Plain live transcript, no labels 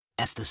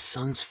As the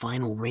sun's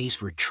final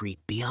rays retreat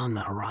beyond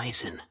the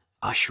horizon,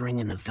 ushering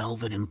in the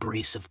velvet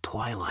embrace of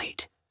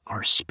twilight,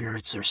 our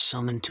spirits are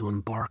summoned to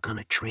embark on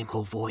a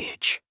tranquil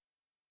voyage.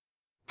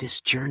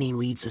 This journey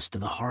leads us to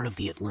the heart of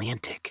the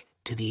Atlantic,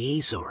 to the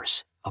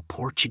Azores, a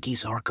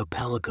Portuguese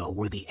archipelago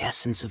where the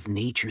essence of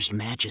nature's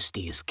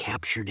majesty is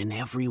captured in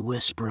every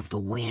whisper of the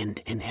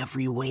wind and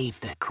every wave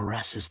that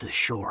caresses the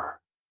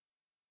shore.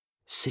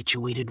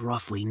 Situated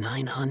roughly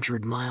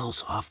 900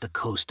 miles off the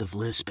coast of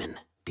Lisbon,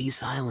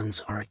 these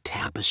islands are a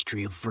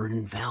tapestry of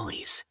verdant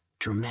valleys,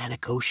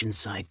 dramatic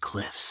oceanside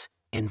cliffs,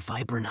 and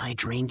vibrant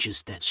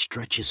hydrangeas that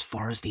stretch as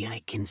far as the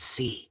eye can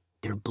see,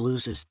 their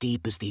blues as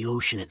deep as the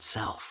ocean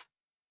itself.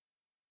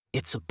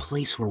 It's a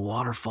place where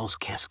waterfalls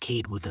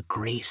cascade with a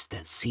grace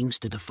that seems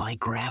to defy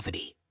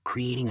gravity,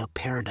 creating a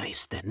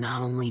paradise that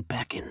not only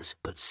beckons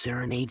but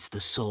serenades the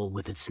soul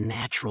with its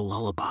natural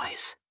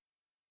lullabies.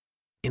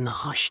 In the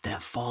hush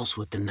that falls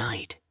with the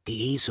night,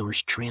 the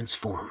Azores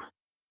transform.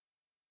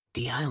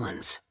 The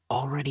islands,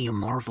 already a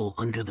marvel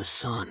under the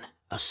sun,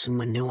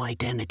 assume a new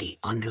identity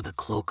under the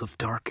cloak of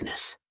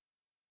darkness.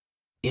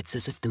 It's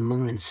as if the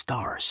moon and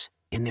stars,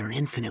 in their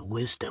infinite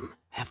wisdom,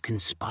 have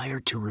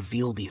conspired to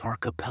reveal the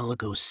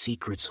archipelago's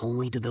secrets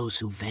only to those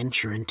who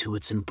venture into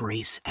its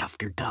embrace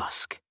after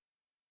dusk.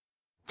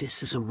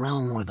 This is a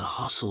realm where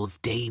the hustle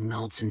of day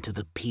melts into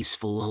the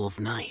peaceful lull of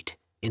night,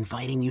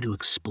 inviting you to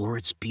explore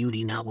its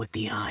beauty not with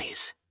the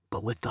eyes,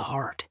 but with the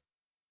heart.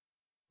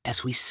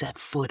 As we set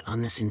foot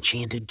on this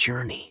enchanted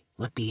journey,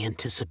 let the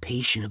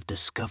anticipation of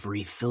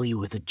discovery fill you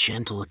with a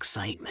gentle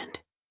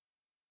excitement.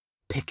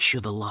 Picture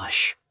the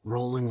lush,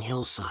 rolling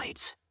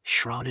hillsides,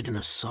 shrouded in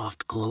a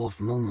soft glow of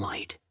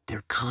moonlight,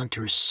 their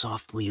contours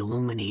softly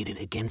illuminated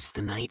against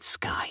the night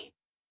sky.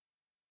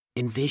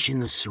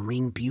 Envision the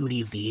serene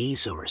beauty of the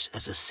Azores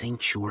as a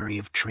sanctuary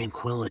of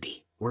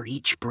tranquility, where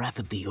each breath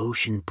of the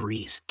ocean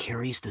breeze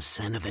carries the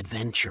scent of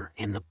adventure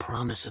and the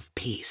promise of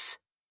peace.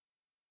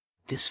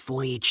 This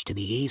voyage to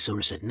the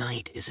Azores at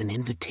night is an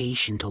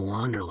invitation to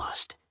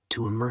wanderlust,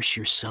 to immerse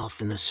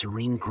yourself in the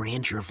serene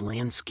grandeur of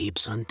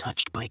landscapes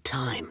untouched by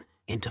time,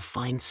 and to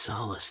find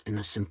solace in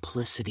the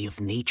simplicity of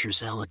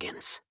nature's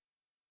elegance.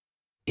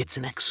 It's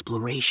an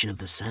exploration of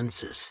the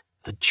senses,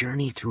 a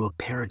journey through a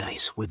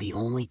paradise where the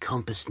only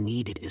compass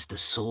needed is the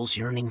soul's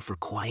yearning for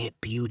quiet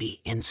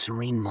beauty and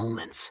serene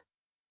moments.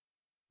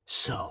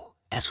 So,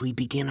 as we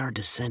begin our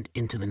descent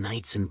into the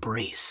night's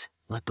embrace,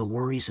 let the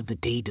worries of the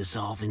day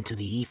dissolve into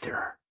the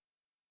ether.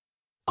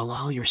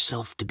 Allow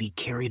yourself to be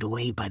carried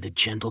away by the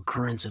gentle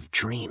currents of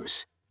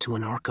dreams, to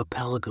an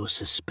archipelago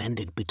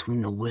suspended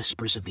between the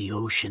whispers of the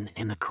ocean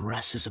and the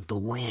caresses of the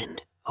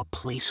wind, a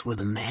place where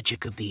the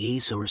magic of the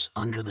Azores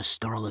under the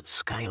starlit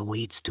sky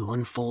awaits to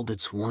unfold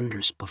its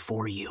wonders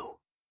before you.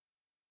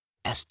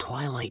 As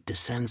twilight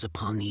descends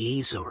upon the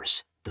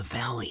Azores, the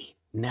valley,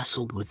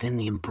 nestled within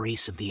the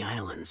embrace of the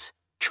islands,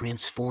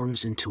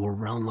 transforms into a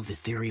realm of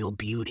ethereal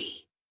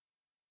beauty.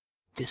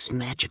 This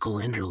magical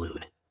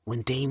interlude,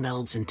 when day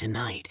melds into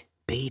night,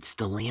 bathes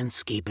the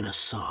landscape in a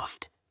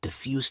soft,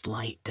 diffused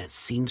light that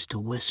seems to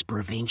whisper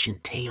of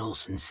ancient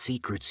tales and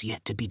secrets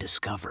yet to be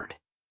discovered.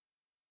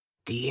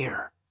 The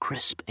air,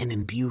 crisp and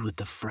imbued with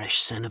the fresh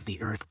scent of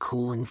the earth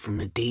cooling from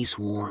the day's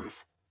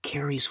warmth,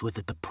 carries with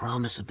it the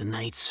promise of the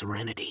night's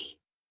serenity.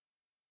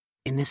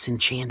 In this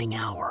enchanting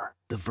hour,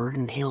 the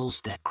verdant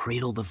hills that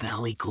cradle the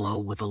valley glow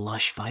with a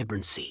lush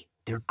vibrancy,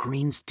 their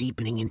greens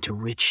deepening into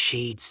rich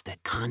shades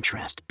that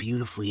contrast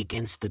beautifully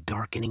against the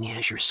darkening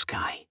azure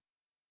sky.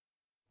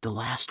 The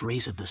last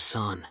rays of the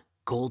sun,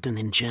 golden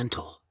and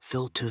gentle,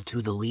 filter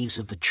through the leaves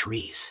of the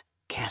trees,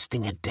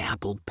 casting a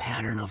dappled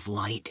pattern of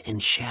light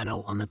and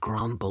shadow on the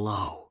ground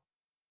below.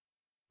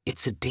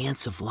 It's a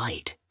dance of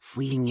light,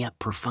 fleeting yet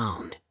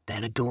profound,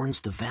 that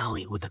adorns the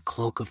valley with a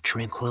cloak of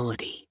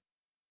tranquility.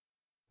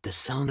 The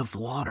sound of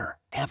water,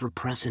 ever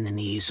present in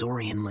the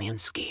Azorean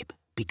landscape,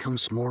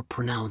 becomes more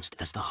pronounced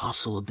as the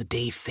hustle of the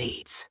day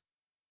fades.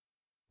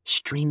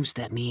 Streams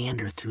that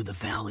meander through the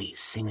valley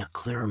sing a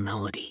clearer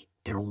melody,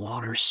 their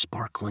waters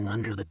sparkling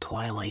under the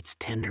twilight's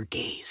tender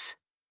gaze.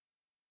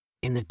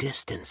 In the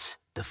distance,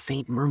 the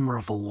faint murmur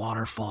of a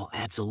waterfall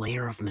adds a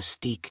layer of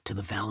mystique to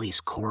the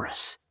valley's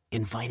chorus,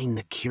 inviting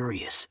the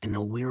curious and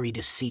the weary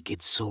to seek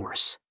its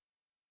source.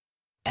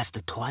 As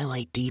the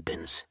twilight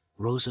deepens,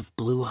 rows of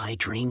blue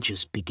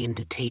hydrangeas begin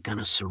to take on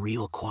a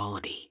surreal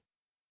quality.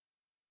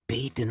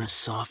 Bathed in a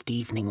soft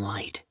evening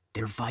light,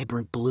 their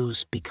vibrant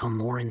blues become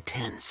more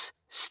intense,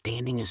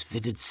 standing as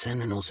vivid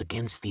sentinels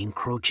against the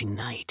encroaching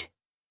night.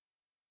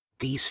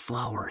 These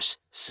flowers,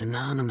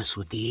 synonymous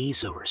with the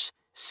Azores,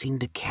 seem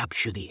to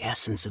capture the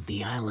essence of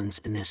the islands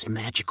in this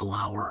magical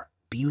hour,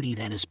 beauty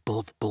that is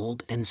both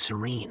bold and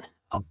serene,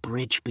 a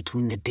bridge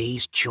between the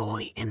day's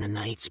joy and the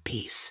night's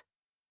peace.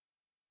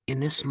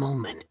 In this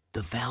moment,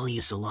 the valley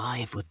is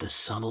alive with the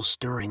subtle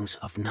stirrings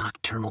of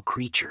nocturnal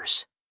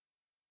creatures.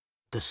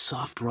 The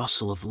soft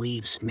rustle of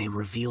leaves may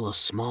reveal a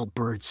small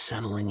bird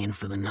settling in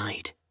for the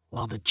night,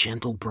 while the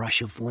gentle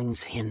brush of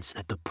wings hints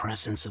at the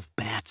presence of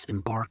bats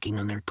embarking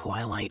on their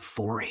twilight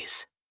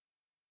forays.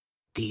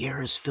 The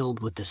air is filled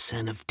with the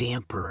scent of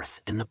damp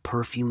earth and the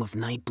perfume of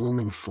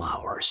night-blooming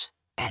flowers,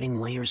 adding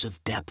layers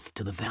of depth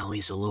to the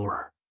valley's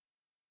allure.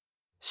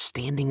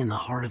 Standing in the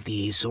heart of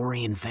the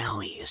Azorean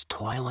Valley as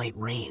twilight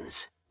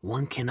reigns,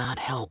 one cannot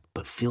help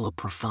but feel a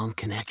profound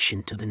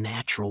connection to the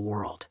natural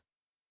world.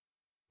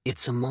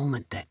 It's a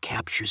moment that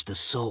captures the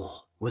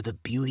soul, where the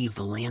beauty of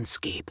the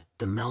landscape,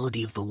 the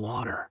melody of the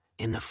water,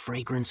 and the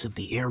fragrance of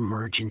the air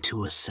merge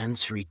into a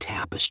sensory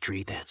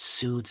tapestry that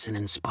soothes and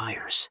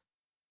inspires.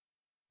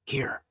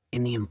 Here,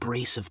 in the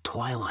embrace of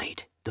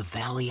twilight, the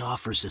valley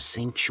offers a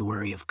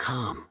sanctuary of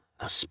calm,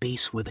 a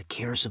space where the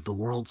cares of the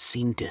world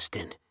seem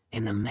distant,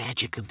 and the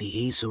magic of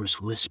the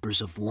Azores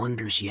whispers of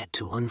wonders yet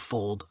to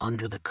unfold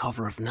under the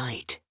cover of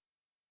night.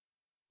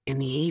 In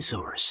the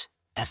Azores,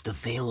 as the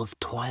veil of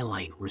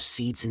twilight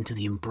recedes into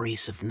the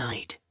embrace of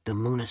night, the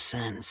moon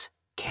ascends,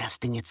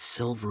 casting its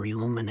silvery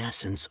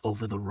luminescence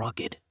over the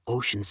rugged,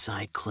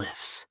 oceanside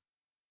cliffs.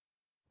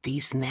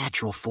 These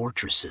natural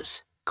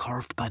fortresses,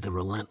 carved by the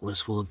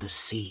relentless will of the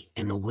sea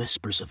and the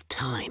whispers of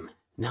time,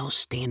 now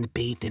stand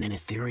bathed in an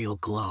ethereal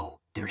glow,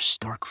 their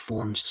stark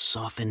forms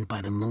softened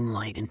by the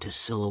moonlight into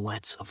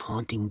silhouettes of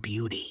haunting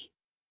beauty.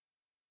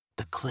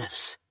 The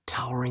cliffs,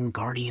 towering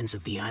guardians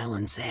of the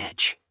island's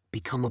edge,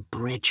 become a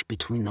bridge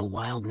between the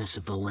wildness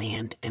of the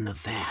land and the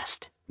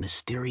vast,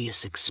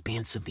 mysterious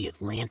expanse of the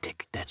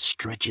Atlantic that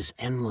stretches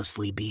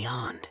endlessly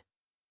beyond.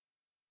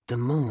 The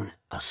moon,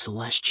 a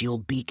celestial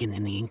beacon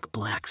in the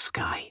ink-black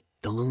sky,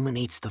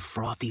 illuminates the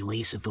frothy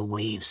lace of the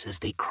waves as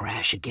they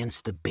crash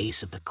against the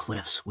base of the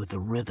cliffs with a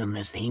rhythm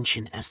as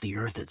ancient as the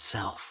earth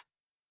itself.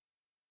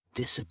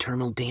 This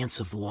eternal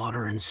dance of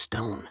water and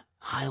stone,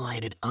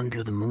 highlighted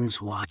under the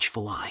moon's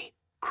watchful eye,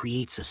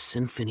 creates a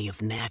symphony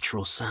of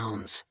natural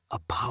sounds, a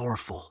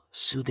powerful,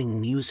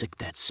 soothing music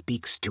that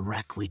speaks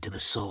directly to the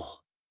soul.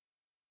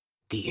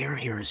 The air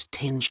here is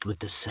tinged with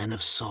the scent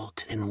of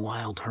salt and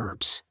wild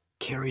herbs,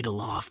 carried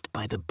aloft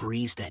by the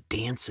breeze that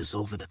dances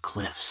over the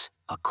cliffs,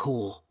 a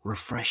cool,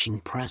 refreshing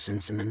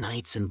presence in the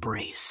night's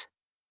embrace.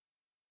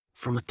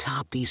 From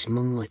atop these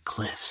moonlit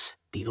cliffs,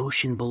 the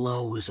ocean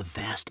below is a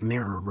vast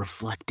mirror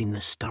reflecting the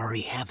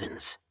starry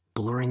heavens,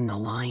 blurring the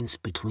lines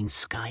between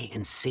sky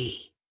and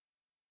sea.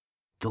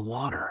 The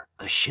water,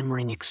 a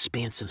shimmering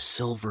expanse of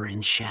silver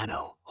and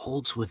shadow,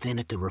 holds within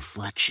it the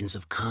reflections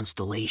of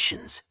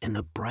constellations and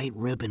the bright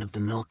ribbon of the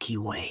Milky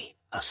Way,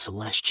 a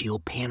celestial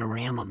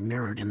panorama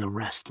mirrored in the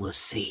restless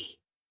sea.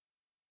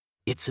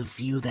 It's a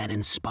view that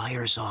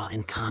inspires awe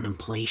and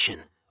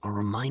contemplation, a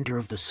reminder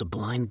of the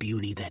sublime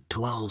beauty that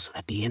dwells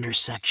at the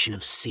intersection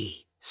of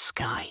sea,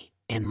 sky,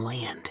 and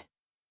land.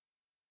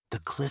 The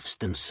cliffs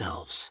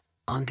themselves,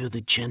 under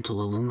the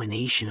gentle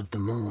illumination of the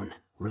moon,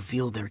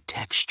 reveal their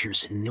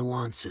textures and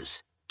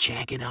nuances,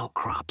 jagged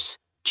outcrops,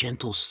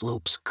 gentle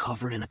slopes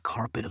covered in a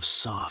carpet of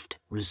soft,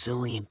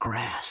 resilient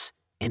grass,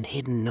 and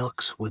hidden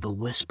nooks where the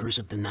whispers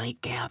of the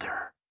night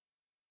gather.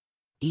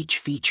 Each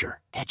feature,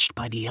 etched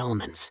by the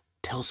elements,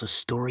 tells a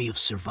story of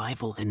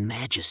survival and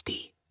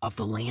majesty, of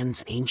the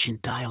land's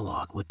ancient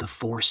dialogue with the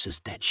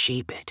forces that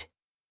shape it.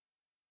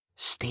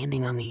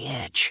 Standing on the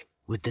edge,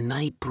 with the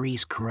night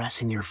breeze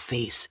caressing your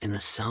face and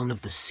the sound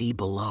of the sea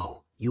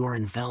below, you are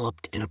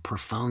enveloped in a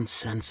profound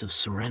sense of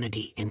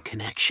serenity and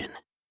connection.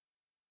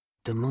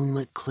 The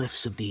moonlit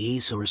cliffs of the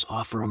Azores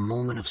offer a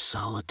moment of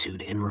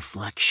solitude and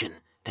reflection,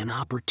 an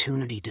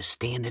opportunity to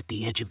stand at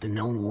the edge of the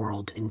known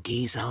world and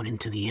gaze out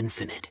into the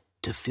infinite,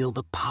 to feel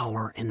the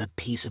power and the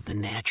peace of the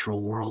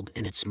natural world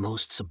in its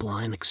most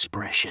sublime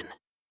expression.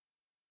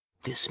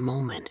 This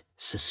moment,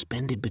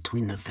 suspended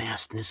between the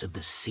vastness of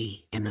the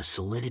sea and the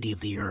solidity of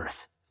the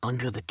earth,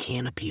 under the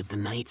canopy of the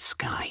night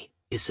sky,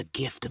 is a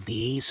gift of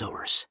the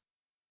Azores.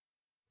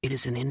 It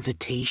is an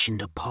invitation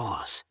to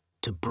pause,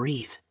 to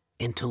breathe,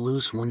 and to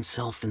lose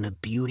oneself in the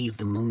beauty of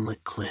the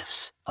moonlit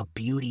cliffs, a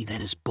beauty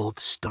that is both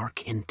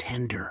stark and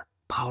tender,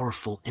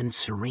 powerful and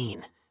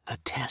serene, a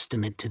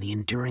testament to the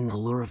enduring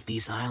allure of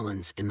these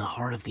islands in the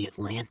heart of the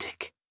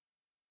Atlantic.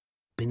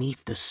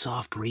 Beneath the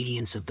soft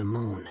radiance of the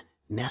moon,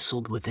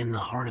 nestled within the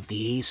heart of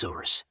the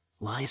Azores,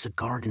 lies a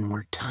garden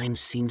where time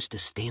seems to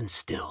stand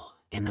still,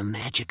 and the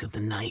magic of the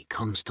night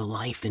comes to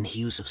life in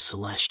hues of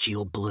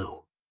celestial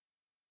blue.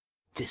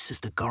 This is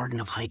the Garden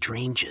of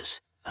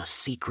Hydrangeas, a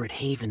secret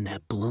haven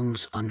that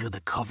blooms under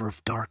the cover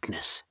of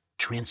darkness,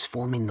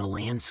 transforming the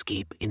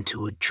landscape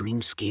into a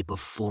dreamscape of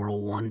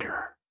floral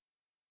wonder.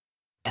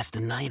 As the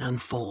night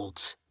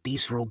unfolds,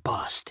 these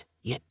robust,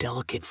 yet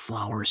delicate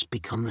flowers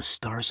become the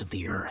stars of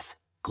the earth,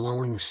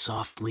 glowing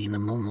softly in the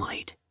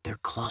moonlight, their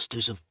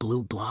clusters of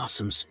blue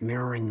blossoms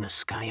mirroring the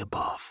sky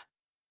above.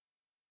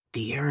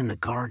 The air in the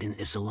garden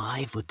is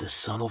alive with the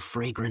subtle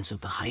fragrance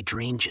of the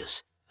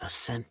hydrangeas, a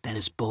scent that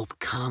is both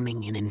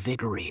calming and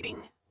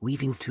invigorating,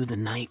 weaving through the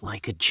night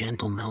like a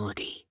gentle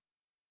melody.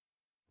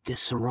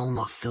 This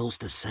aroma fills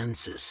the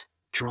senses,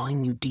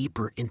 drawing you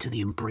deeper into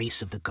the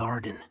embrace of the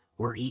garden,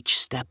 where each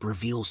step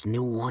reveals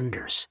new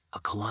wonders, a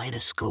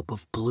kaleidoscope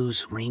of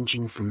blues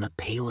ranging from the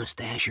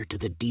palest azure to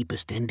the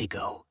deepest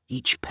indigo,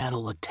 each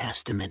petal a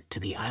testament to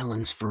the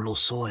island's fertile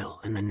soil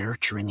and the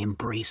nurturing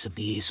embrace of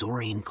the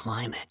Azorean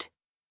climate.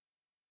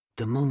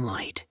 The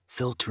moonlight,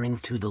 filtering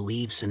through the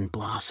leaves and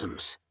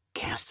blossoms,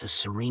 casts a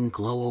serene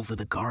glow over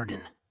the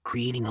garden,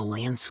 creating a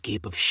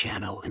landscape of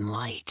shadow and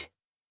light.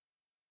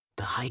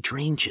 The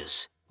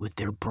hydrangeas, with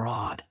their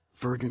broad,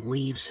 verdant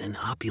leaves and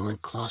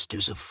opulent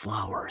clusters of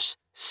flowers,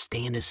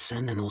 stand as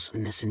sentinels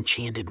in this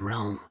enchanted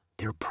realm,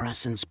 their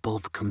presence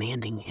both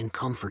commanding and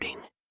comforting.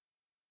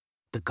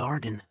 The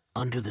garden,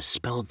 under the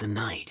spell of the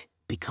night,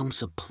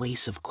 becomes a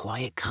place of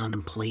quiet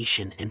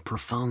contemplation and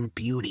profound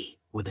beauty,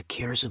 where the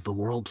cares of the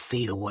world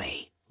fade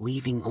away,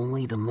 leaving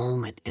only the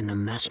moment and the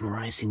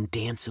mesmerizing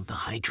dance of the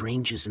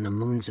hydrangeas in the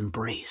moon's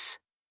embrace.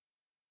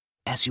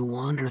 As you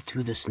wander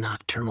through this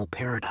nocturnal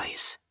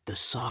paradise, the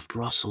soft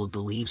rustle of the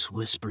leaves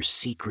whispers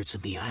secrets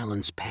of the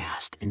island's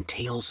past and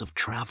tales of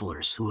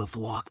travelers who have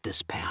walked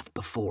this path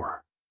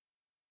before.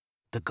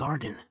 The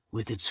garden,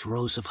 with its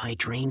rows of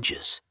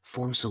hydrangeas,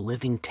 forms a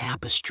living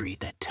tapestry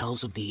that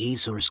tells of the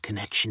Azores'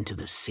 connection to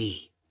the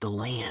sea, the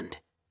land,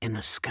 and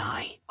the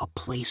sky, a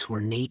place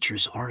where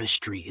nature's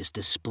artistry is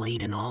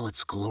displayed in all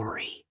its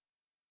glory.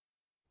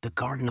 The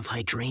Garden of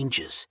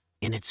Hydrangeas,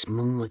 in its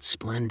moonlit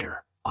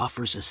splendor,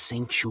 offers a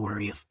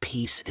sanctuary of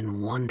peace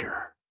and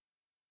wonder.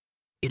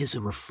 It is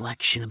a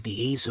reflection of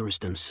the Azores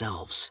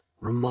themselves,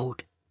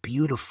 remote,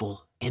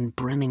 beautiful, and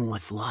brimming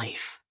with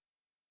life.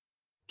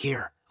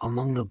 Here,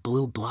 among the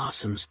blue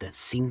blossoms that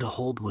seem to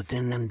hold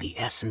within them the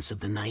essence of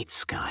the night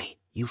sky,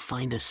 you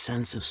find a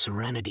sense of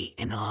serenity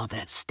and awe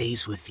that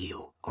stays with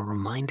you, a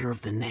reminder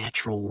of the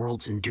natural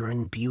world's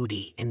enduring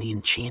beauty and the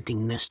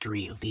enchanting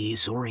mystery of the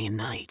Azorean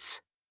nights.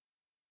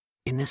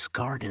 In this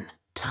garden,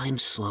 time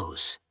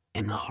slows,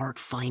 and the heart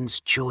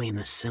finds joy in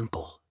the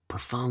simple,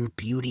 profound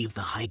beauty of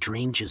the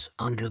hydrangeas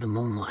under the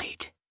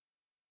moonlight.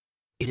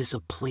 It is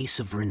a place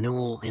of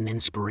renewal and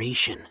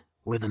inspiration,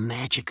 where the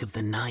magic of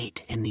the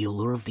night and the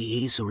allure of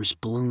the Azores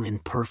bloom in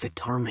perfect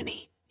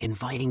harmony,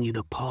 inviting you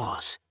to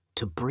pause,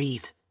 to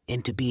breathe,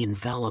 and to be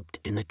enveloped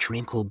in the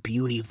tranquil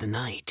beauty of the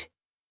night.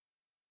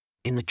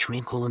 In the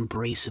tranquil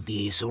embrace of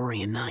the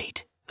Azorean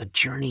night, a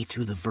journey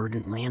through the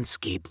verdant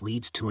landscape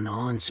leads to an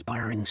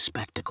awe-inspiring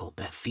spectacle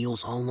that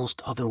feels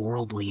almost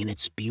otherworldly in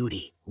its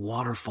beauty,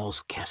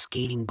 waterfalls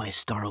cascading by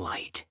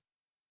starlight.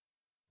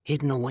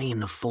 Hidden away in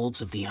the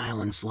folds of the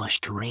island's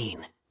lush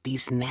terrain,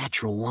 these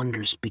natural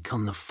wonders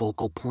become the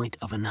focal point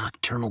of a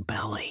nocturnal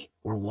ballet,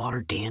 where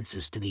water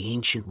dances to the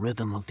ancient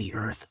rhythm of the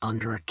earth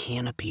under a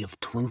canopy of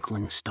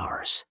twinkling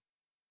stars.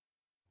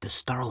 The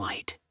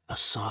starlight, a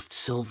soft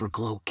silver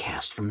glow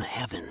cast from the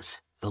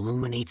heavens,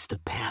 illuminates the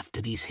path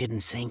to these hidden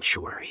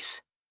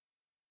sanctuaries.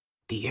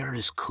 The air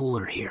is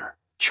cooler here,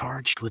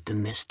 charged with the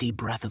misty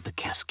breath of the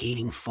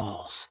cascading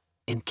falls,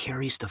 and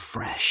carries the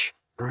fresh,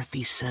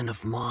 earthy scent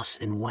of moss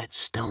and wet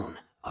stone,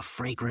 a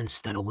fragrance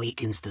that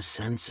awakens the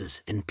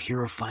senses and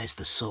purifies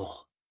the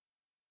soul.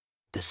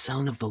 The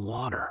sound of the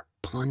water,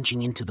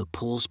 plunging into the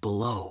pools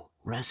below,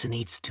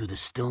 resonates through the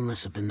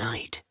stillness of the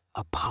night,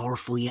 a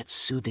powerful yet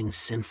soothing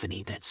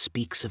symphony that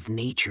speaks of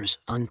nature's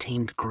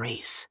untamed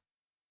grace.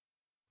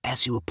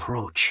 As you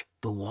approach,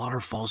 the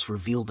waterfalls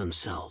reveal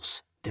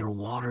themselves, their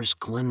waters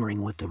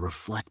glimmering with the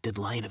reflected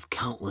light of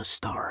countless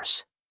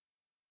stars.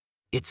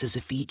 It's as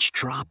if each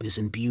drop is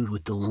imbued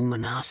with the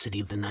luminosity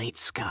of the night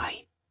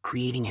sky,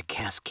 creating a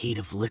cascade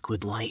of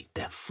liquid light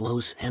that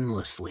flows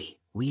endlessly,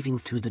 weaving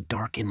through the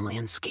darkened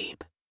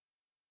landscape.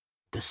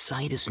 The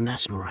sight is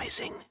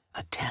mesmerizing,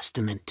 a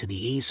testament to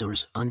the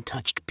Azores'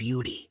 untouched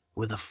beauty,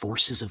 where the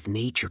forces of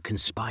nature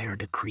conspire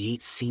to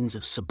create scenes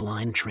of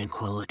sublime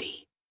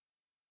tranquility.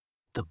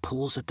 The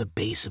pools at the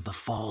base of the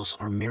falls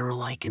are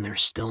mirror-like in their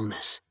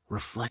stillness,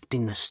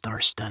 reflecting the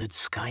star-studded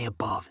sky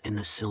above and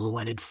the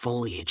silhouetted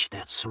foliage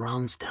that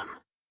surrounds them.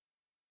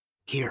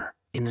 Here,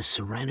 in the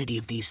serenity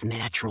of these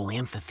natural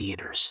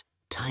amphitheaters,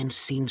 time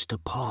seems to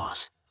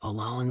pause,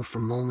 allowing for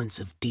moments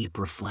of deep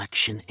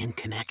reflection and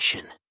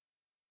connection.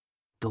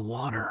 The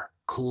water,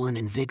 cool and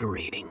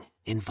invigorating,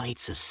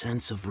 invites a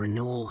sense of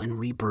renewal and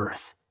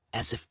rebirth,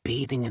 as if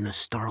bathing in the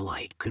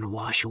starlight could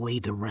wash away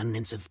the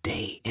remnants of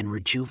day and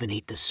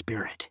rejuvenate the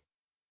spirit.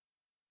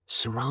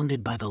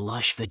 Surrounded by the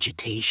lush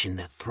vegetation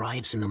that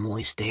thrives in the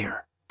moist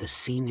air, the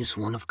scene is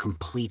one of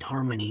complete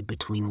harmony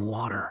between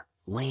water,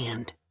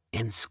 land,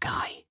 and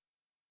sky.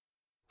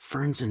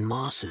 Ferns and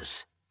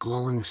mosses,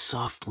 glowing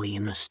softly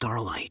in the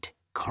starlight,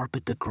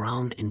 carpet the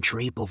ground and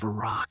drape over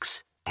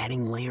rocks,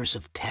 adding layers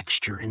of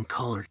texture and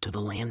color to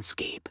the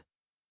landscape.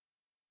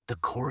 The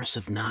chorus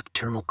of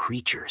nocturnal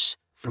creatures,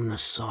 from the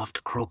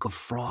soft croak of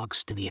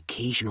frogs to the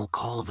occasional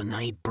call of a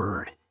night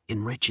bird,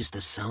 enriches the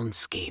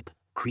soundscape,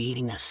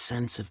 creating a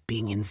sense of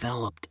being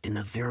enveloped in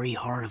the very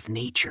heart of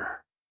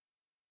nature.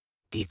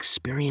 The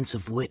experience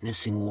of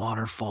witnessing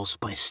waterfalls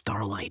by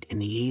starlight in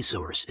the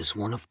Azores is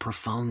one of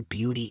profound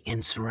beauty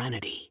and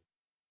serenity.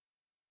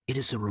 It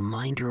is a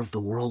reminder of the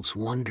world's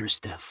wonders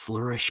that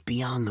flourish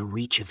beyond the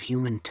reach of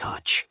human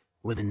touch,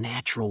 where the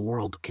natural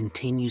world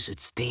continues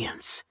its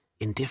dance,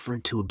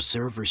 indifferent to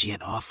observers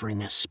yet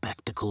offering a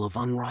spectacle of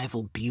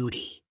unrivaled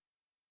beauty.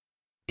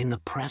 In the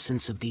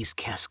presence of these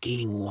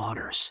cascading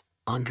waters,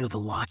 under the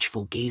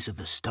watchful gaze of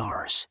the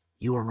stars,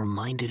 you are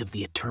reminded of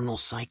the eternal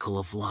cycle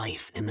of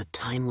life and the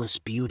timeless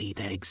beauty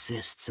that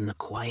exists in the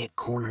quiet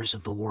corners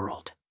of the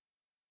world.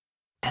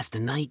 As the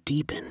night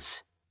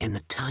deepens, and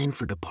the time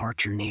for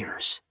departure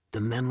nears,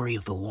 the memory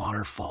of the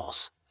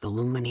waterfalls,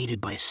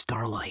 illuminated by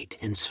starlight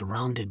and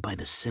surrounded by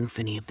the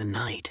symphony of the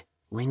night,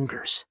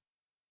 lingers.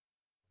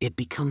 It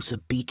becomes a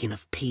beacon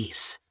of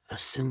peace, a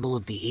symbol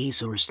of the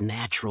Azores'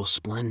 natural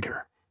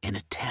splendor, and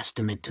a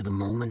testament to the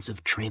moments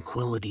of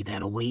tranquility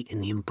that await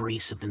in the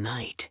embrace of the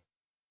night.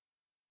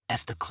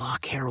 As the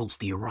clock heralds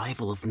the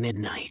arrival of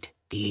midnight,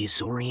 the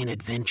Azorean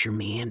adventure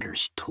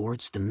meanders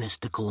towards the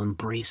mystical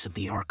embrace of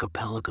the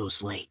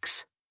archipelago's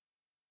lakes.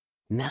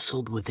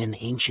 Nestled within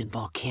ancient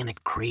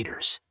volcanic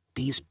craters,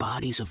 these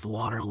bodies of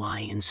water lie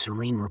in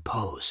serene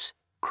repose,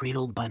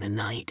 cradled by the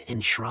night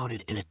and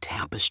shrouded in a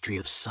tapestry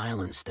of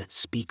silence that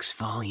speaks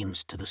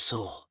volumes to the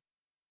soul.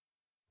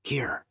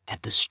 Here,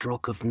 at the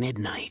stroke of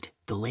midnight,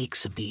 the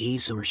lakes of the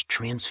Azores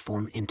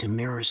transform into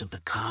mirrors of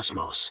the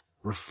cosmos,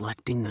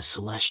 reflecting the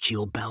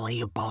celestial ballet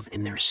above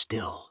in their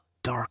still,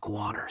 dark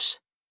waters.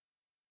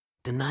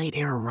 The night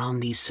air around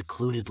these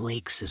secluded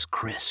lakes is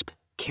crisp,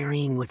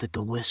 carrying with it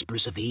the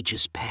whispers of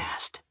ages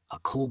past, a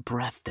cool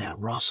breath that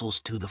rustles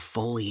through the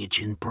foliage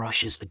and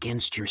brushes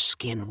against your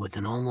skin with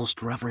an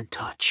almost reverent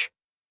touch.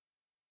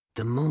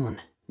 The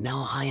moon,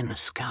 now high in the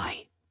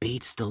sky,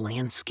 bathes the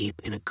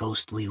landscape in a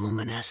ghostly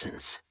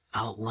luminescence,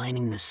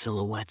 outlining the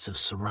silhouettes of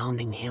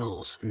surrounding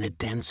hills and the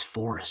dense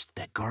forest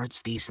that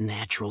guards these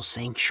natural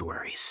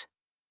sanctuaries.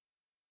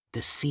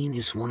 The scene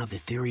is one of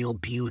ethereal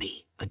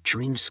beauty, a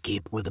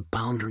dreamscape where the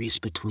boundaries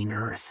between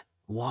earth,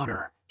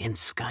 water, and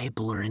sky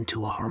blur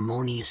into a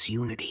harmonious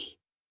unity.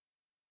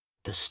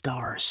 The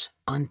stars,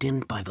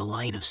 undimmed by the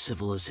light of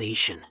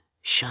civilization,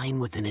 shine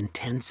with an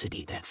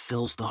intensity that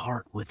fills the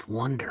heart with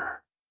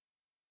wonder.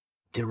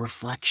 Their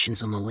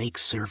reflections on the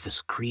lake's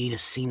surface create a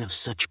scene of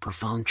such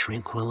profound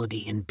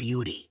tranquility and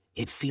beauty,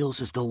 it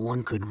feels as though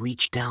one could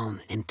reach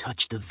down and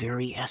touch the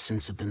very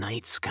essence of the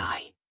night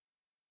sky.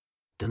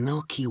 The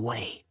Milky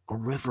Way, a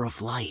river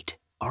of light,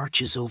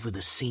 arches over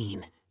the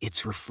scene,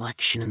 its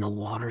reflection in the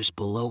waters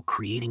below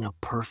creating a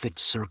perfect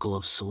circle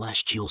of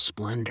celestial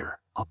splendor,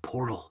 a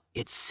portal,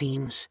 it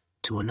seems,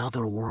 to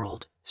another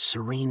world,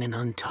 serene and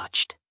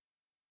untouched.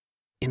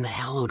 In the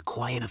hallowed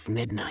quiet of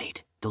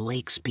midnight, the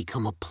lakes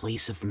become a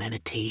place of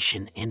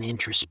meditation and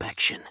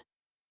introspection.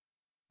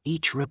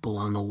 Each ripple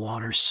on the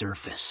water's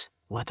surface,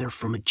 whether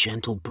from a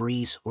gentle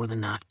breeze or the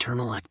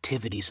nocturnal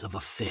activities of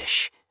a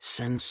fish,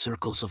 sends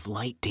circles of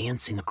light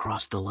dancing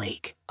across the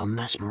lake, a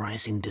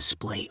mesmerizing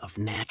display of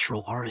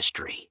natural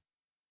artistry.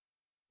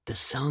 The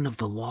sound of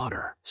the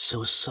water,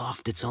 so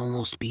soft it's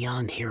almost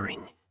beyond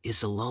hearing,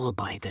 is a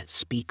lullaby that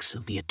speaks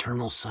of the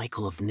eternal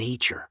cycle of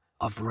nature,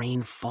 of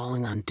rain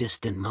falling on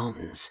distant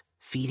mountains,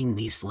 feeding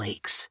these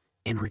lakes,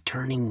 and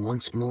returning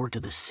once more to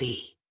the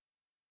sea.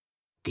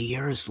 The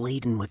air is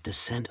laden with the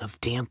scent of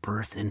damp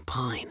earth and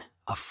pine,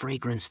 a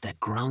fragrance that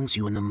grounds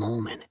you in the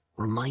moment,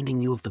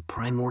 reminding you of the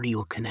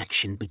primordial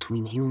connection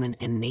between human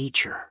and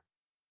nature.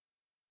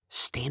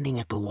 Standing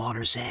at the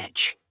water's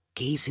edge,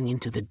 gazing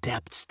into the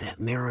depths that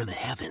mirror the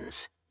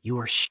heavens, you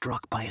are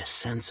struck by a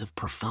sense of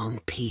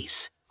profound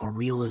peace, a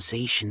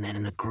realization that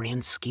in the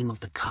grand scheme of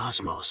the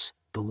cosmos,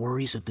 the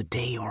worries of the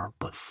day are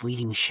but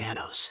fleeting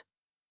shadows.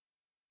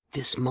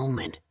 This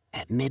moment,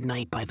 at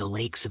midnight by the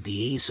lakes of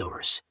the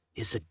Azores,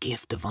 is a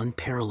gift of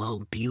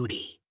unparalleled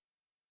beauty.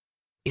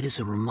 It is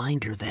a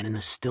reminder that in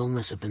the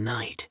stillness of the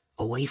night,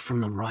 away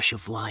from the rush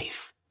of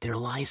life, there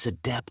lies a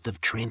depth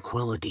of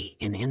tranquility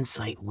and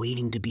insight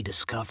waiting to be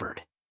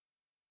discovered.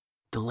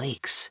 The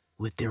lakes,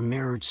 with their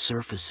mirrored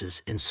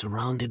surfaces and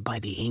surrounded by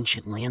the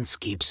ancient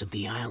landscapes of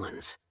the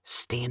islands,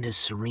 stand as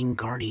serene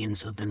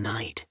guardians of the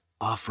night,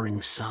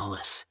 offering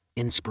solace,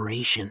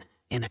 inspiration,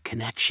 and a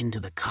connection to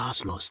the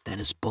cosmos that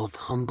is both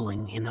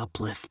humbling and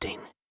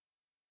uplifting.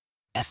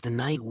 As the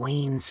night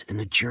wanes and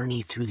the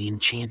journey through the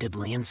enchanted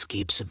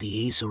landscapes of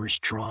the Azores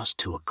draws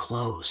to a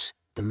close,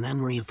 the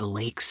memory of the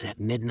lakes at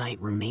midnight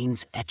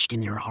remains etched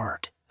in your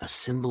heart, a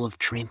symbol of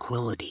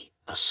tranquility,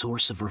 a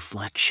source of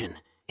reflection,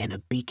 and a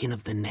beacon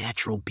of the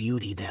natural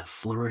beauty that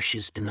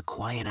flourishes in the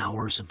quiet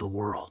hours of the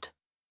world.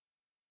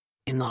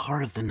 In the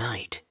heart of the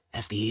night,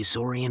 as the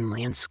Azorean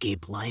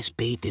landscape lies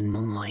bathed in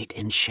moonlight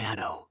and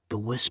shadow, the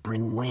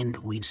whispering wind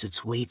weaves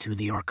its way through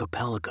the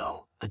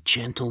archipelago, a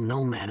gentle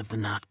nomad of the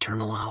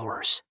nocturnal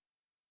hours.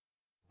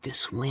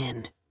 This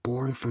wind,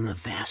 born from the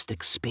vast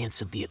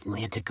expanse of the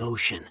Atlantic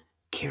Ocean,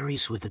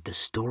 carries with it the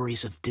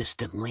stories of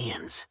distant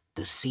lands,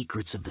 the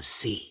secrets of the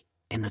sea,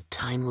 and the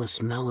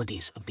timeless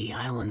melodies of the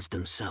islands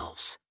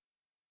themselves.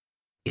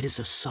 It is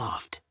a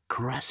soft,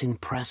 caressing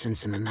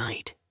presence in the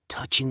night,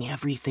 touching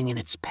everything in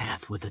its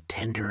path with a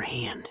tender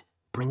hand,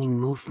 bringing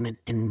movement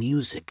and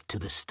music to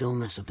the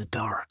stillness of the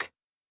dark.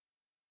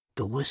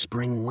 The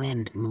whispering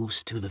wind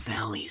moves through the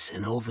valleys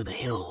and over the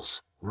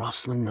hills,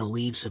 rustling the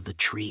leaves of the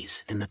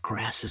trees and the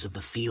grasses of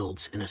the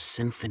fields in a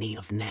symphony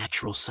of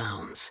natural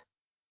sounds.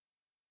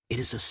 It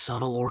is a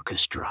subtle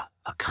orchestra,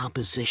 a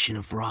composition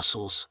of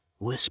rustles,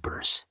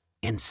 whispers,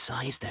 and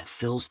sighs that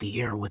fills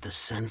the air with a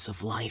sense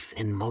of life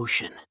and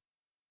motion.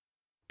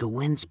 The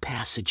wind's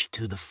passage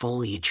through the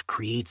foliage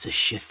creates a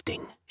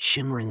shifting,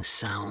 shimmering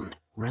sound,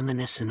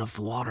 reminiscent of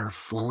water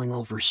flowing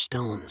over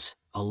stones,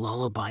 a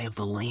lullaby of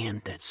the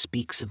land that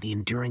speaks of the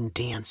enduring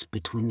dance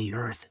between the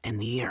earth and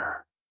the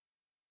air.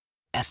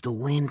 As the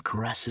wind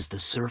caresses the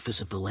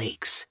surface of the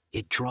lakes,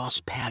 it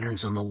draws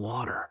patterns on the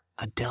water,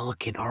 a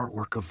delicate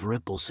artwork of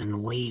ripples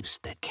and waves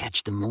that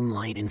catch the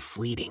moonlight in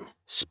fleeting,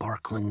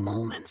 sparkling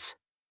moments.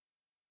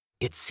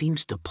 It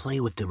seems to play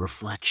with the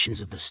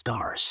reflections of the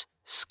stars,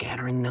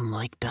 scattering them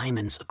like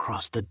diamonds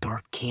across the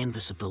dark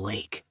canvas of the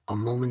lake, a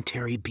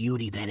momentary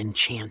beauty that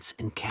enchants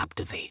and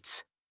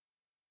captivates.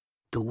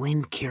 The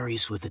wind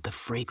carries with it the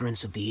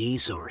fragrance of the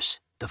Azores,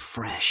 the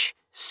fresh,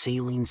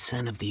 saline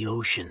scent of the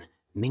ocean,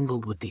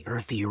 mingled with the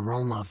earthy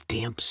aroma of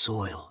damp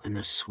soil and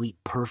the sweet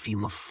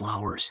perfume of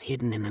flowers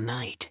hidden in the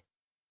night.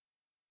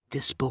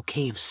 This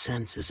bouquet of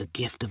scents is a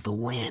gift of the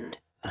wind,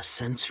 a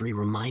sensory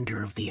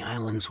reminder of the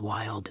island's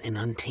wild and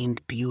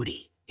untamed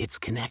beauty, its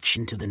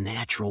connection to the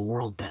natural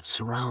world that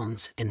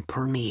surrounds and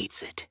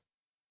permeates it.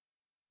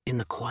 In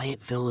the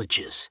quiet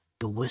villages,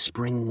 the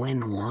whispering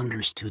wind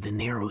wanders through the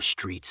narrow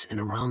streets and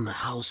around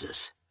the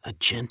houses, a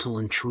gentle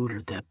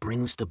intruder that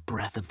brings the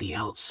breath of the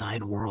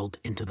outside world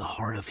into the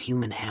heart of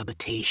human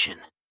habitation.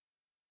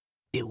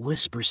 It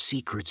whispers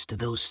secrets to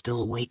those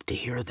still awake to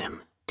hear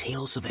them,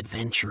 tales of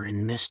adventure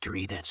and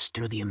mystery that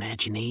stir the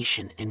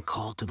imagination and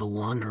call to the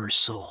wanderer's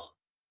soul.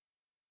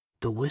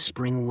 The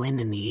whispering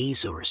wind in the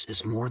Azores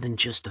is more than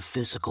just a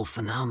physical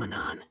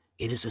phenomenon,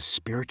 it is a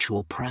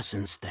spiritual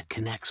presence that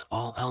connects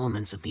all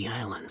elements of the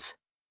islands.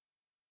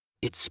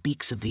 It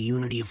speaks of the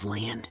unity of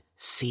land,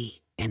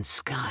 sea, and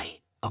sky,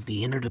 of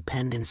the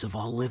interdependence of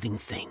all living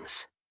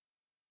things.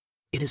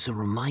 It is a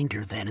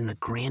reminder that in the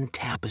grand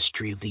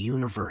tapestry of the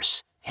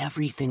universe,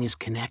 everything is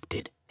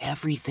connected,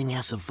 everything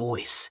has a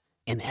voice,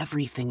 and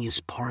everything is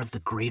part of the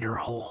greater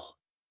whole.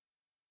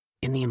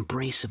 In the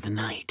embrace of the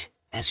night,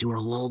 as you are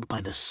lulled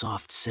by the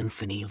soft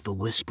symphony of the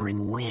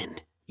whispering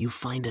wind, you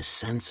find a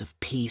sense of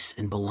peace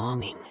and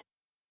belonging.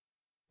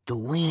 The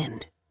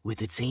wind,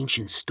 with its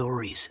ancient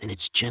stories and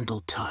its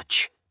gentle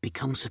touch,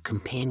 becomes a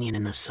companion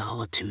in the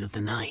solitude of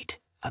the night,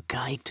 a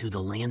guide through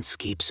the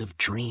landscapes of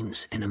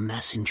dreams and a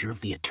messenger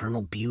of the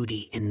eternal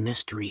beauty and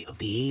mystery of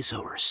the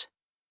Azores.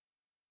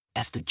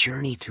 As the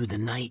journey through the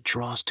night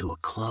draws to a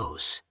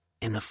close,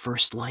 and the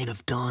first light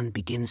of dawn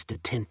begins to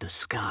tint the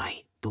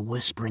sky, the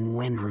whispering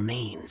wind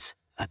remains,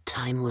 a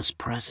timeless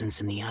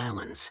presence in the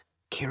islands,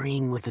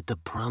 carrying with it the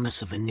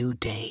promise of a new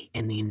day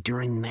and the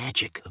enduring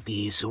magic of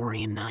the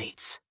Azorean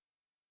nights.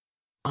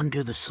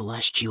 Under the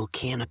celestial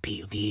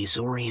canopy of the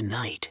Azorean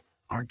night,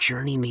 our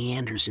journey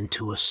meanders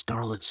into a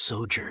starlit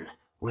sojourn,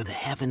 where the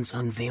heavens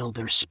unveil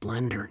their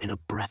splendor in a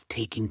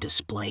breathtaking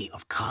display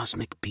of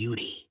cosmic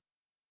beauty.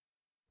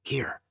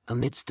 Here,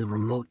 amidst the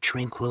remote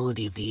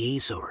tranquility of the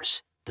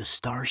Azores, the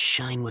stars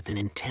shine with an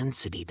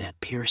intensity that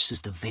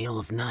pierces the veil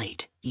of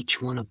night,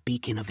 each one a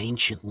beacon of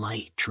ancient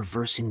light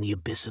traversing the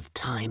abyss of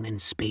time and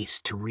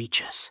space to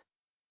reach us.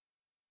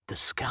 The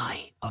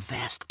sky, a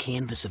vast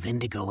canvas of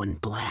indigo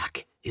and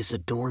black, is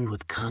adorned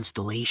with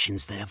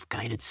constellations that have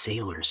guided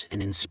sailors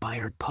and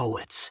inspired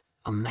poets,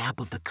 a map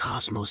of the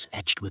cosmos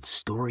etched with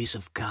stories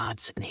of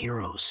gods and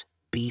heroes,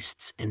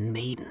 beasts and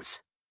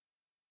maidens.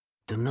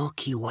 The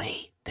Milky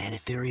Way, that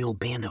ethereal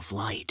band of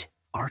light,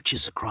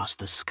 arches across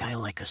the sky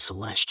like a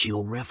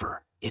celestial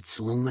river, its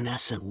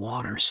luminescent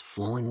waters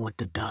flowing with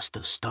the dust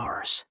of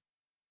stars.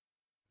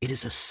 It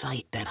is a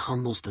sight that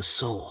humbles the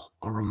soul,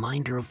 a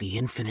reminder of the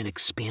infinite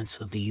expanse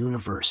of the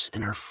universe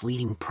and our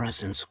fleeting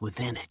presence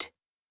within it.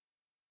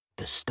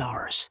 The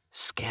stars,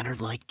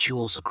 scattered like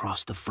jewels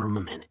across the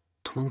firmament,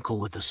 twinkle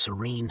with a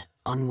serene,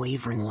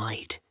 unwavering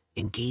light,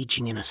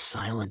 engaging in a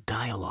silent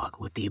dialogue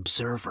with the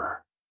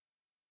observer.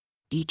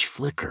 Each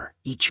flicker,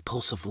 each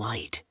pulse of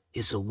light,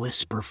 is a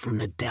whisper from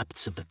the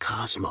depths of the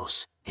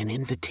cosmos, an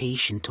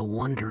invitation to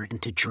wonder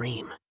and to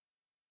dream.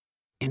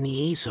 In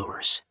the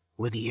Azores,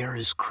 where the air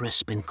is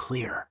crisp and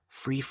clear,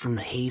 free from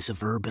the haze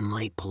of urban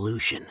light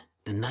pollution,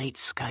 the night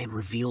sky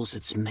reveals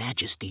its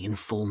majesty in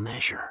full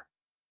measure.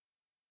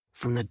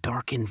 From the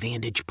darkened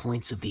vantage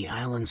points of the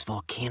island's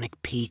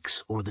volcanic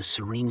peaks or the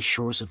serene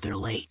shores of their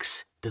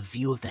lakes, the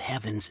view of the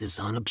heavens is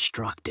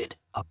unobstructed,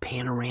 a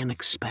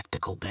panoramic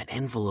spectacle that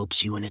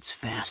envelopes you in its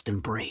vast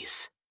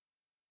embrace.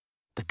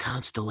 The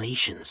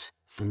constellations,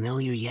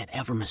 familiar yet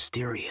ever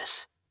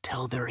mysterious,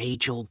 tell their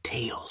age-old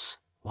tales,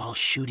 while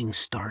shooting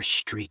stars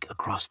streak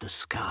across the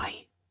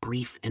sky,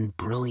 brief and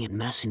brilliant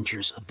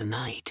messengers of the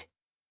night.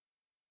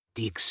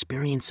 The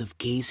experience of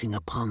gazing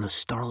upon the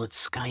starlit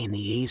sky in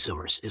the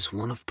Azores is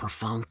one of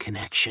profound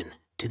connection,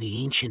 to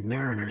the ancient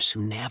mariners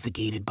who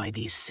navigated by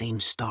these same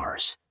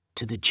stars,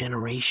 to the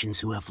generations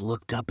who have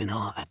looked up in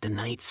awe at the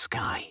night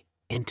sky,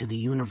 and to the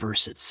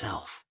universe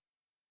itself.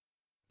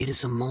 It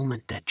is a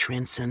moment that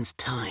transcends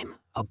time,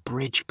 a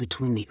bridge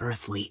between the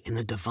earthly and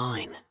the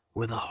divine,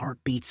 where the heart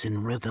beats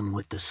in rhythm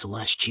with the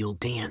celestial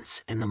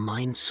dance and the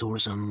mind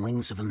soars on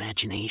wings of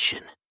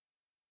imagination.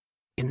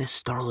 In this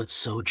starlit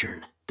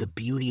sojourn, the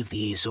beauty of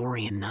the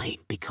Azorian night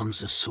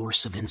becomes a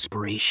source of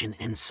inspiration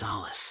and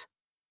solace.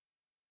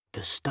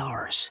 The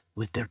stars,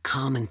 with their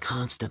calm and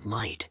constant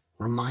light,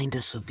 remind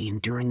us of the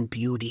enduring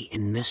beauty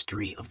and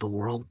mystery of the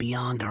world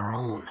beyond our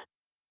own.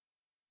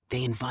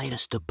 They invite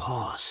us to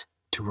pause,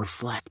 to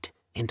reflect,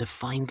 and to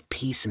find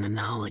peace in the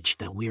knowledge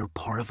that we are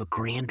part of a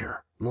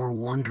grander, more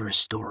wondrous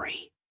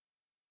story.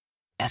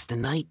 As the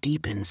night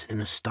deepens and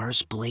the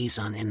stars blaze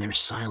on in their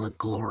silent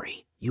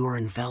glory, you are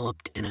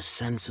enveloped in a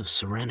sense of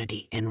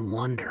serenity and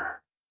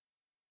wonder.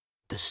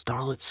 The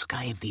starlit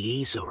sky of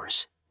the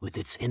Azores, with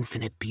its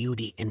infinite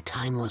beauty and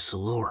timeless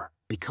allure,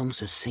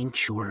 becomes a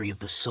sanctuary of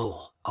the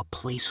soul, a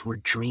place where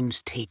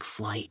dreams take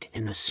flight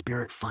and the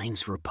spirit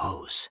finds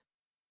repose.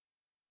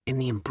 In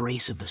the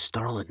embrace of the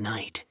starlit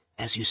night,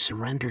 as you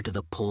surrender to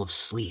the pull of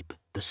sleep,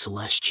 the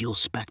celestial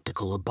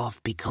spectacle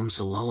above becomes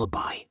a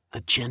lullaby,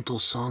 a gentle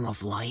song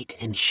of light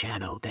and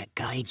shadow that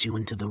guides you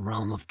into the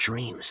realm of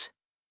dreams.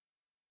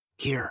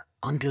 Here,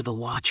 under the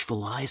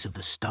watchful eyes of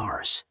the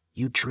stars,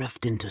 you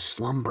drift into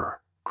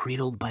slumber,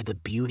 cradled by the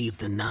beauty of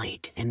the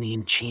night and the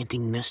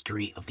enchanting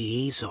mystery of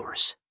the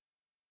Azores.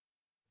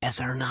 As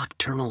our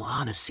nocturnal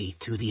odyssey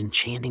through the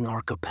enchanting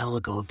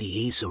archipelago of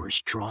the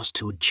Azores draws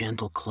to a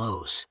gentle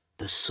close,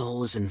 the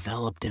soul is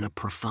enveloped in a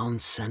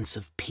profound sense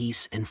of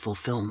peace and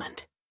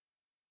fulfillment.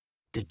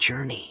 The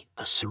journey,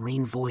 a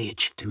serene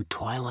voyage through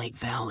twilight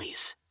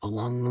valleys,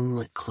 along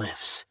moonlit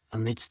cliffs,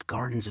 amidst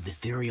gardens of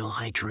ethereal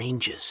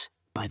hydrangeas,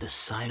 by the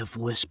side of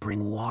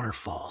whispering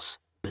waterfalls,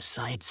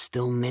 beside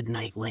still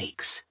midnight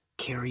lakes,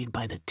 carried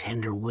by the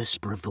tender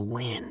whisper of the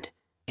wind,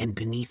 and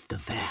beneath the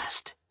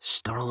vast,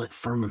 starlit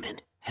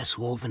firmament, has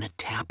woven a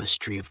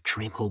tapestry of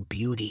tranquil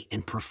beauty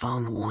and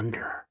profound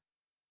wonder.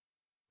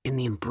 In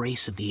the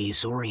embrace of the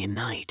Azorian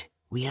night,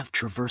 we have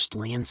traversed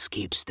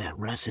landscapes that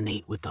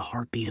resonate with the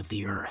heartbeat of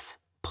the earth,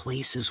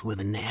 places where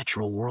the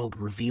natural world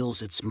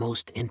reveals its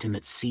most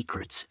intimate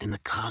secrets and the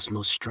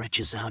cosmos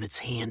stretches out its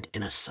hand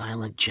in a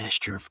silent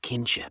gesture of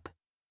kinship.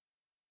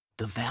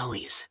 The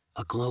valleys,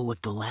 aglow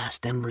with the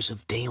last embers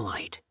of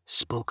daylight,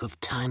 spoke of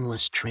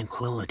timeless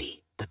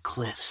tranquility. The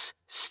cliffs,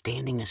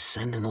 standing as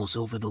sentinels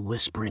over the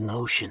whispering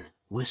ocean,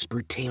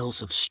 whispered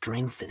tales of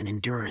strength and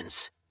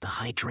endurance. The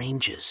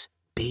hydrangeas,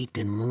 bathed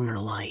in lunar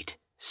light,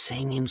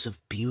 sang hymns of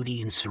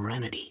beauty and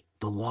serenity.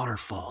 The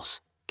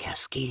waterfalls,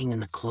 cascading in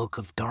the cloak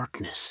of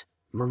darkness,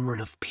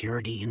 murmured of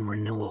purity and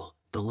renewal.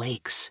 The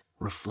lakes,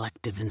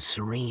 reflective and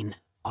serene,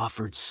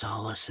 offered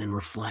solace and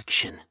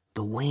reflection.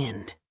 The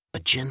wind, a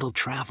gentle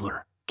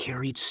traveler,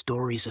 carried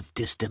stories of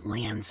distant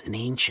lands and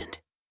ancient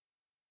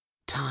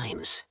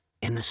times.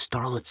 And the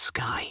starlit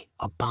sky,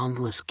 a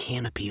boundless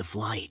canopy of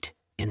light,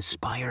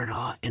 inspired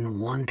awe and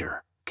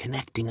wonder,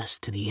 connecting us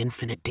to the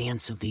infinite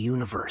dance of the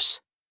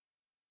universe.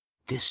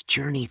 This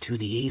journey through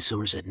the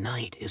Azores at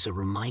night is a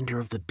reminder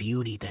of the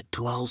beauty that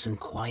dwells in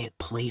quiet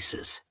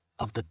places,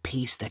 of the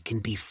peace that can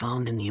be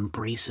found in the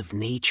embrace of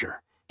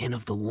nature, and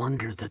of the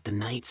wonder that the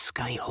night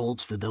sky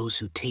holds for those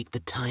who take the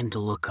time to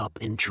look up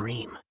and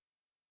dream.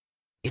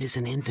 It is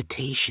an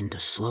invitation to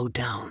slow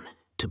down,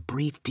 to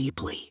breathe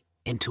deeply,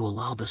 and to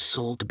allow the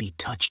soul to be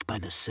touched by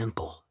the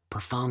simple,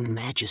 profound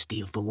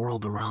majesty of the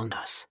world around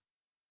us.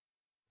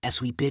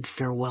 As we bid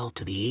farewell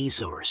to the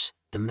Azores,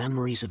 the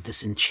memories of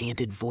this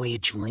enchanted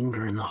voyage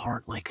linger in the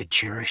heart like a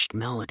cherished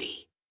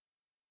melody.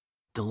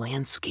 The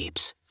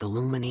landscapes,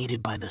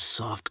 illuminated by the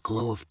soft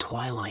glow of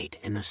twilight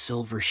and the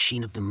silver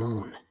sheen of the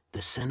moon,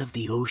 the scent of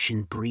the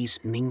ocean breeze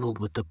mingled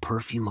with the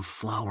perfume of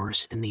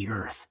flowers and the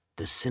earth,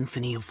 the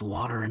symphony of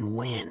water and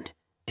wind,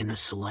 and the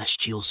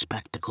celestial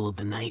spectacle of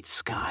the night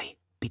sky,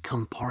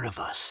 become part of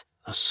us,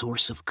 a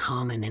source of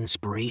calm and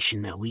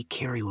inspiration that we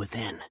carry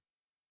within.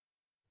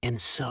 And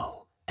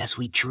so, as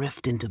we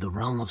drift into the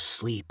realm of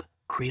sleep,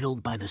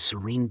 cradled by the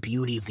serene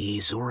beauty of the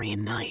Azorian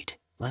night,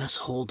 let us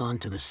hold on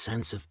to the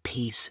sense of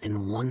peace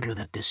and wonder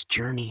that this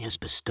journey has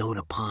bestowed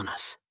upon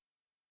us.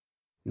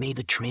 May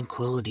the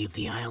tranquility of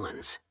the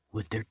islands,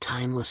 with their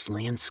timeless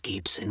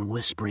landscapes and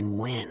whispering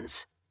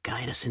winds,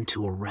 guide us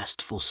into a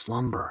restful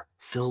slumber,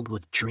 filled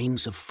with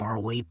dreams of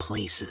faraway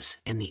places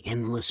and the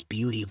endless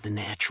beauty of the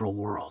natural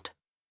world.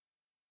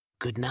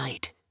 Good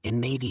night,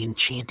 and may the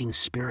enchanting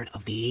spirit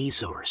of the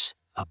Azores,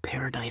 a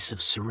paradise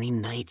of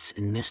serene nights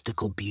and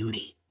mystical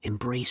beauty,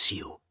 embrace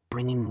you,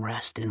 bringing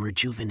rest and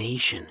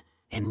rejuvenation,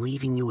 and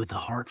leaving you with a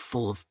heart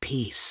full of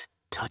peace,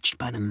 touched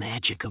by the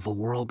magic of a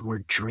world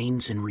where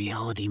dreams and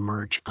reality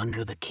merge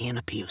under the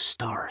canopy of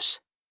stars.